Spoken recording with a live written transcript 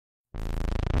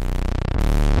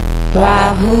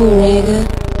Rob who, nigga?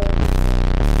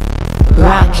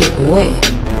 Rock it with.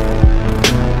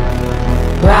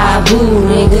 Rob who,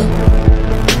 nigga?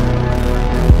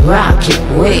 Rock it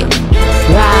with.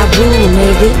 Rob who,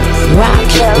 nigga?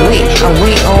 Rock it with. I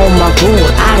wait on my goal,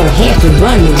 I don't have to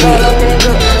run away.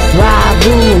 Rob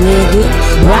who, nigga?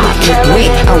 Rock it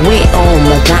with. I wait on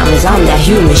my diamonds, I'm that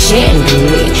human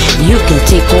chandelier. You can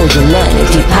take all your money,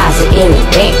 deposit in the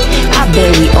bank. I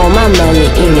bury all my money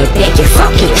in the bank and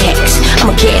fuck your tax. I'm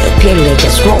a caterpillar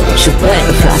that's grown to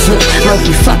butterflies. Look,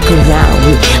 monkey fuck around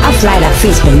with. I fly like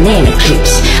face banana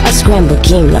clips. I scramble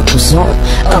game like what's on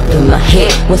up in my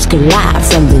head. What's collide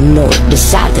from the north, the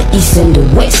south, the east and the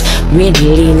west. Red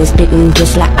lean is spitting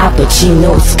just like Al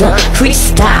Pacino's gun.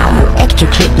 Freestyle, extra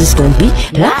clip is gonna be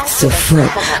lots of fun.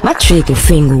 My trigger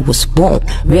finger was born,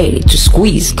 ready to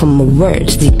squeeze. Come on,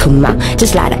 words, they come out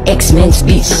just like the X-Men's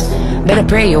beast. Better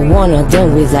pray you're one of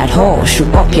them with that hole.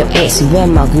 Shoot up your ass, and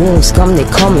when my wounds come, they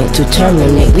coming to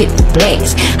terminate with the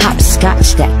blades.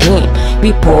 Hopscotch that game,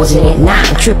 we pausing at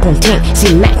 9, triple 10.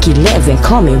 See Mac 11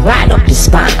 coming right up your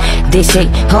spine. They say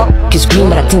Hulk is green,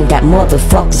 but I think that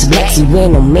motherfucker's black. See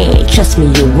when no man, trust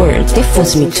me, your words, they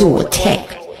force me to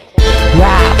attack.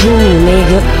 Rob who,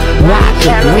 nigga? Rock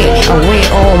it with. I wear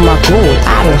all my gold,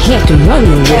 I don't have to run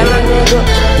away.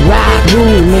 Rob who,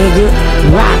 nigga?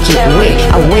 Rock it with.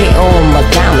 I wear all my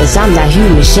diamonds, I'm not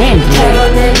human chandelier.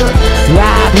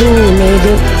 Rob who,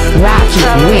 nigga? Rock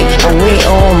it with. I wear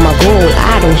all my gold,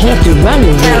 I don't have to run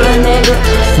away.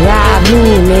 Rob who,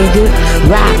 nigga?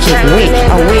 Rock it with.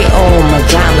 I wear all my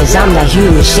diamonds, I'm not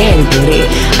human chandelier.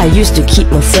 I used to keep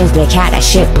my friends like how that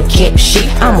shepherd kept sheep.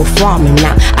 I'm a farmer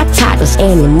now, I taught us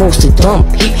animals to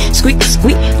dump heat. Squeak,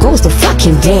 squeak, goes the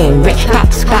fucking damn rat. Pop,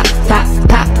 pop, pop,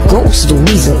 pop, goes the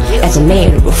weasel. As a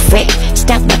matter of fact,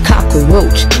 stamp the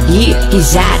cockroach. Yeah,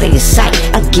 he's out of your sight.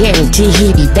 I guarantee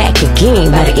he'll be back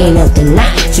again by the end of the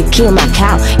night to kill my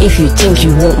cow if you think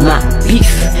you want my beef.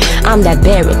 I'm that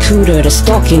barracuda that's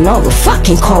stalking all the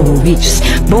fucking coral reefs.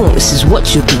 Bonus is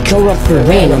what you become a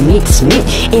piranha meets me.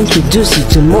 Introduce you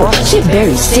to more shit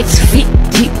buried 6 feet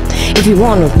deep. If you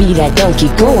wanna be that donkey,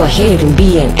 go ahead and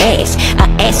be an ass. I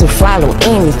ask and follow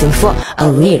anything for a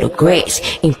little grass.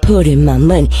 And putting my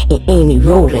money in any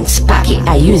rodent's pocket.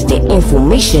 I use the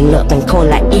information up and call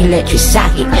like electric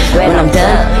socket. When I'm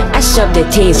done, I shove the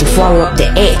tails and fall up the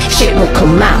air. Shit will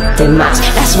come out their mouths,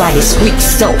 that's why they squeak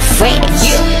so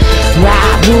fast.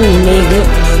 Rob who, nigga?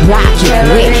 Rock it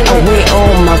with. I wear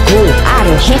all my gold, I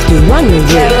don't have to run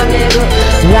away.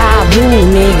 Rob who,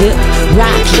 nigga?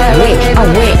 Rock it with. I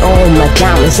wear all my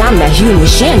diamonds, I'm not human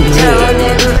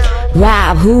chandelier.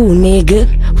 Rob who, nigga?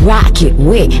 Rock it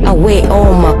with. I wear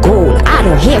all my gold, I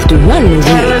don't have to run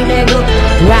away.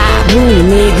 Rob who,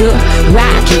 nigga?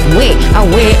 Rock it with. I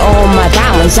wear all my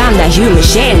diamonds, I'm not human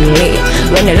chandelier.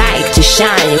 When the light to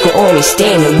shine, you can only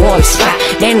stand in one spot.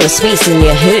 There's no space in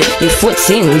your head, your foot's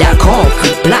in that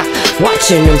concrete block.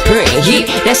 Watching them praying, yeah,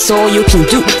 that's all you can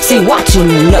do. See, watching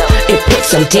them up, it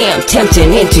puts some damn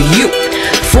tempting into you.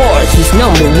 4 is this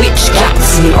number which got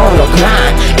me on the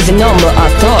grind. It's a number I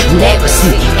thought never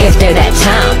see after that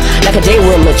time. Like a day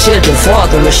when my children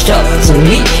father rushed up to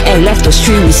me and left those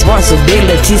 3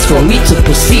 responsibilities for me to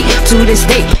proceed. To this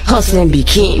day, hustling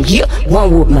became, yeah,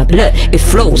 one with my blood. It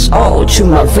flows all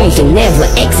through my veins and never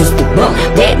exits the bump.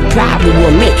 That probably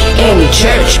will make any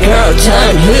church girl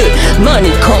turn hood.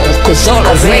 Money comes, cause all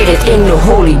I've read it in the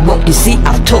holy book. You see,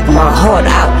 I've took my heart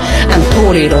out and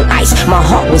put it on ice. My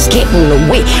heart was getting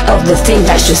away of the things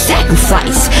I should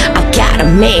sacrifice. I got a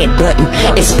mad button,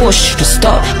 it's push to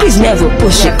start. Please never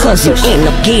push it, cause you end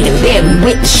up getting buried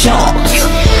with the sharks.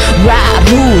 Rob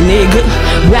who, nigga?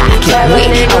 Rock it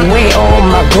with. I wear all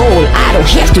my gold, I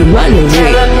don't have to run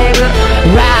away.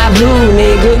 Rob who,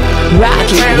 nigga? Rock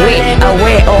it with. I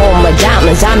wear all my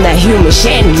diamonds, I'm not human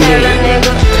chandelier.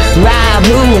 Rob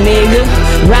who, nigga?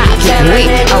 Rock it with.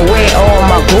 I wear all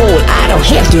my gold, I don't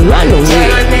have to run away.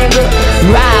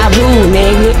 Rob who,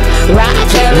 nigga?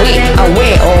 Rock it with. I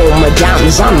wear all my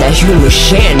diamonds, I'm that human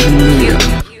chandelier.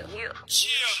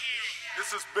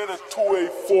 This has been a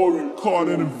 284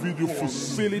 recording and video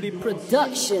facility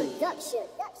production.